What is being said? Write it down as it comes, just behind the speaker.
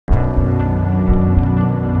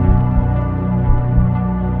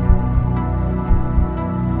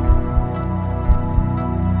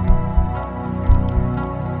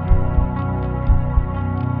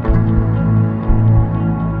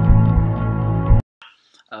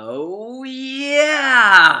Oh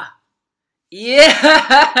yeah!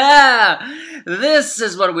 Yeah! This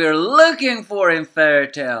is what we're looking for in fairy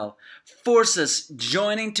tale. Forces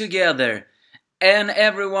joining together and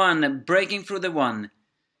everyone breaking through the one.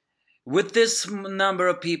 With this number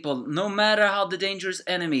of people, no matter how the dangerous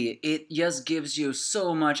enemy, it just gives you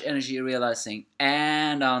so much energy realizing.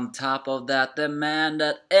 And on top of that, the man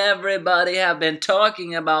that everybody have been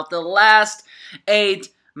talking about the last 8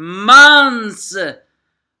 months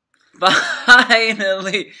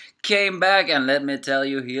finally came back, and let me tell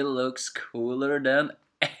you, he looks cooler than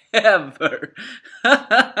ever.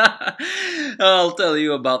 I'll tell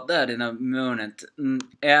you about that in a moment.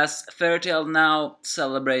 As Fairytale now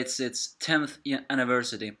celebrates its 10th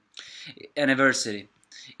anniversary.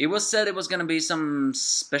 It was said it was gonna be some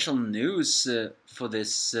special news for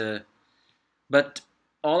this, but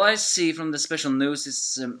all I see from the special news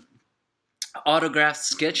is autographed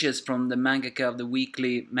sketches from the mangaka of the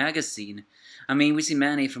weekly magazine. I mean, we see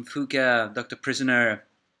many from Fuka, Dr. Prisoner,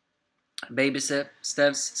 Baby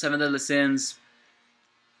Steps, Seven Deadly Sins,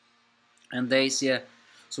 and Daisy.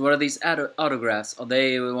 So what are these autographs? Are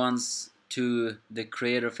they the ones to the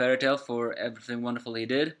creator of Fairy Tail for everything wonderful he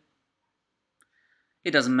did?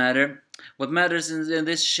 It doesn't matter. What matters in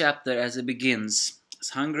this chapter as it begins, as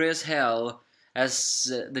hungry as hell, as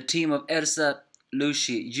the team of Ersa,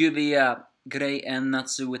 Lucy, Juvia, Grey and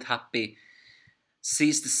Natsu with Happy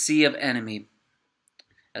sees the sea of enemy.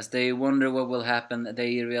 As they wonder what will happen,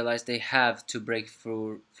 they realize they have to break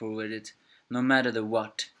through with it, no matter the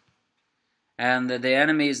what. And the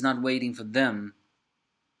enemy is not waiting for them.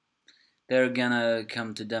 They're gonna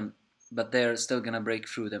come to them, but they're still gonna break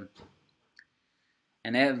through them.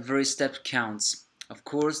 And every step counts. Of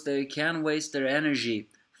course, they can waste their energy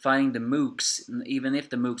fighting the mooks, even if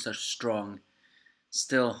the mooks are strong.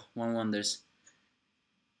 Still, one wonders.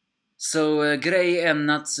 So Grey and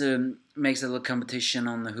Natsu makes a little competition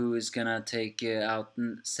on who is gonna take out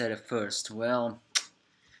Sere first. Well,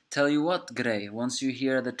 tell you what, Grey, once you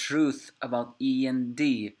hear the truth about E and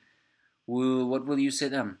D, what will you say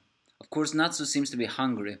then? Of course, Natsu seems to be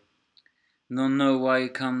hungry. Don't know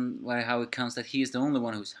how it comes that he is the only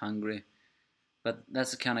one who's hungry, but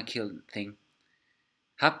that's a kind of kill thing.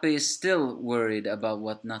 Happy is still worried about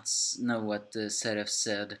what Seraph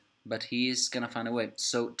said, but he is gonna find a way.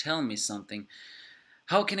 So tell me something.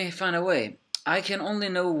 How can he find a way? I can only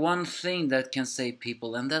know one thing that can save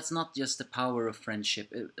people, and that's not just the power of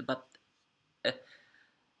friendship, but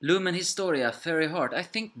Lumen Historia, Fairy Heart. I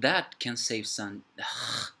think that can save Sun.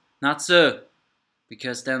 Not so,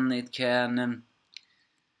 because then it can.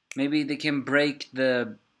 Maybe they can break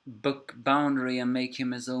the book boundary and make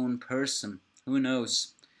him his own person. Who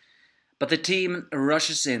knows? But the team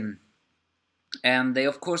rushes in, and they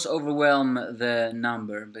of course overwhelm the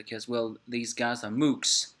number because, well, these guys are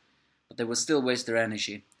mooks, but they will still waste their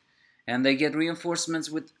energy. And they get reinforcements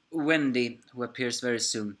with Wendy, who appears very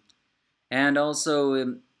soon, and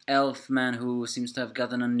also Elfman, who seems to have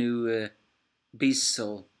gotten a new beast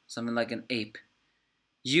soul, something like an ape.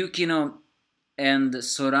 Yukino and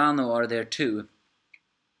Sorano are there too.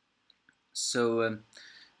 So.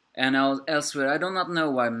 And elsewhere, I do not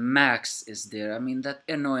know why Max is there. I mean, that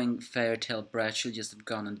annoying Fairy Tail brat should just have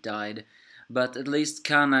gone and died. But at least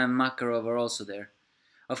Kana and Makarov are also there.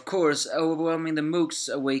 Of course, overwhelming the mooks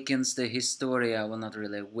awakens the Historia. Well, not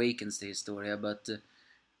really awakens the Historia, but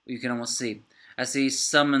you can almost see. As he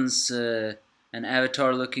summons an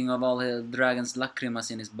avatar looking of all the dragon's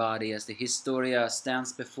lacrimas in his body, as the Historia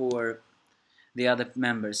stands before the other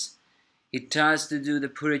members. He tries to do the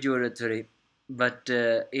purgatory. But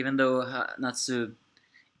even though Natsu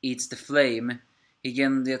eats the flame, he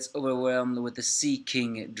again gets overwhelmed with the Sea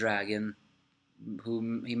King dragon,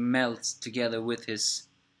 whom he melts together with his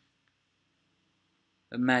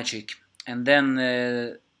magic. And then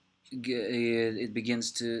it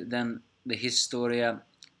begins to, then the Historia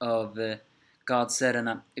of God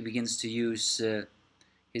Serena, it begins to use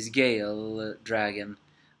his Gale dragon.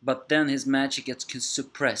 But then his magic gets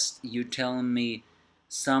suppressed. You tell me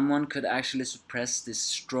someone could actually suppress the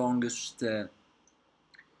strongest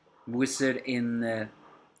wizard in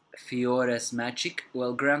Fiore's magic?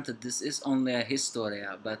 Well, granted, this is only a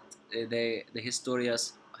Historia, but the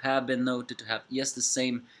Historias have been noted to have just the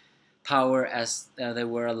same power as they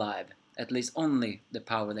were alive. At least only the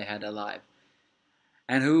power they had alive.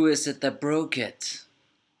 And who is it that broke it?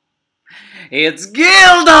 It's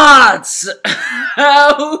Gildots!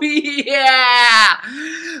 Oh yeah!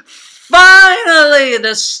 Finally,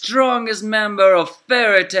 the strongest member of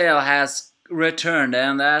Fairy Tail has returned,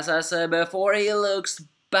 and as I said before, he looks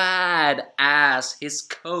badass. His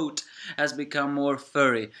coat has become more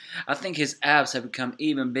furry. I think his abs have become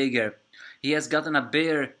even bigger. He has gotten a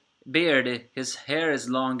beard, his hair is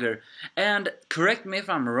longer, and correct me if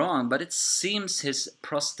I'm wrong, but it seems his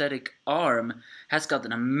prosthetic arm has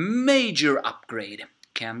gotten a major upgrade.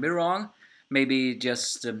 Can be wrong, maybe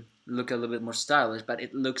just look a little bit more stylish, but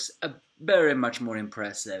it looks very much more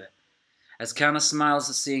impressive. As Kana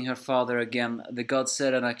smiles seeing her father again, the god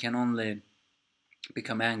Serena can only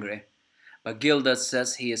become angry. But Gilda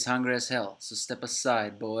says he is hungry as hell, so step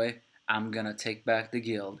aside, boy. I'm gonna take back the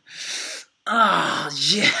guild. Ah,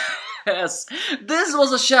 yes! This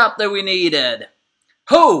was a chapter we needed!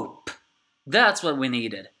 Hope! That's what we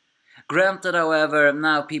needed. Granted, however,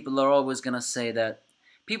 now people are always gonna say that.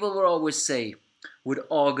 People will always say, would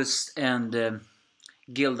August and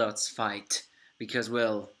Gildart's fight? Because,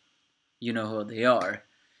 well, you know who they are.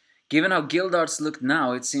 Given how Gildart's look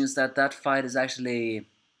now, it seems that that fight is actually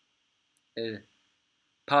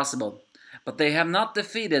possible. But they have not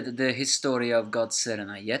defeated the Historia of God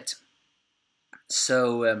Serena yet.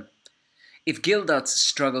 So, if Gildart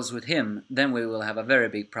struggles with him, then we will have a very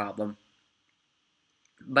big problem.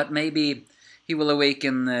 But maybe he will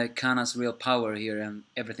awaken Kana's real power here and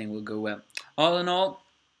everything will go well. All in all,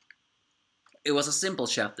 it was a simple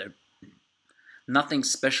chapter. Nothing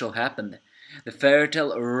special happened. The fairy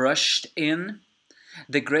tale rushed in.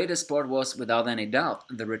 The greatest part was, without any doubt,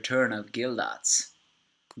 the return of Gildarts.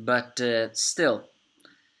 But still,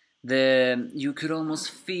 you could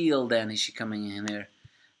almost feel the energy coming in here.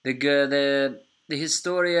 The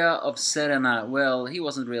Historia of Serena, well, he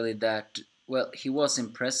wasn't really that... Well, he was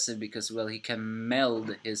impressive because, well, he can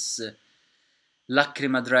meld his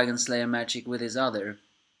Lacrima Dragon Slayer magic with his other.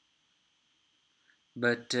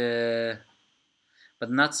 But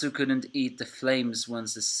Natsu couldn't eat the flames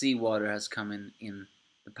once the seawater has come in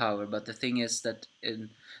the power. But the thing is that it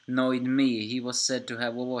annoyed me. He was said to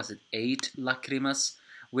have, what was it, 8 Lacrimas?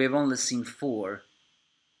 We have only seen 4.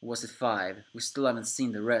 Was it 5? We still haven't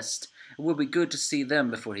seen the rest. It would be good to see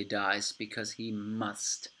them before he dies, because he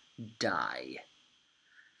must die.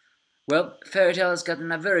 Well, Fairy Tail has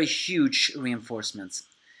gotten a very huge reinforcement.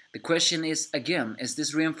 The question is, again, is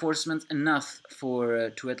this reinforcement enough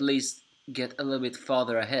for to at least get a little bit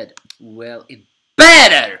farther ahead? Well, it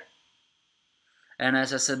better! And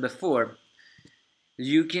as I said before,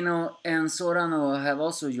 Yukino and Sorano have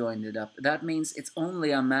also joined it up. That means it's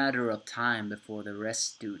only a matter of time before the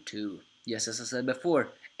rest do too. Yes, as I said before,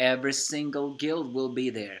 every single guild will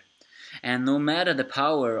be there. And no matter the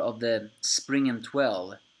power of the Spring and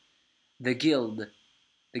 12, the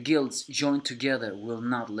guilds joined together will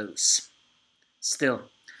not lose. Still,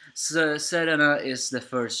 Serena is the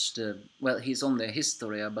first, well, he's only a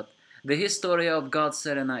Historia, but the Historia of God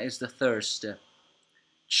Serena is the first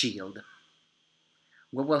shield.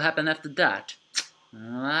 What will happen after that?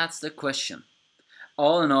 That's the question.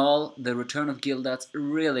 All in all, the return of Gildarts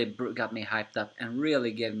really got me hyped up and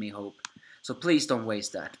really gave me hope. So please don't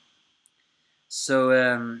waste that.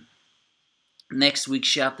 So, next week's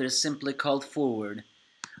chapter is simply called Forward.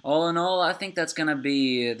 All in all, I think that's gonna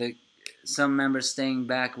be some members staying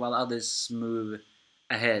back while others move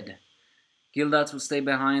ahead. Gildarts will stay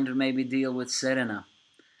behind or maybe deal with Serena.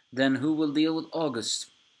 Then who will deal with August?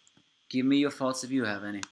 Give me your thoughts if you have any.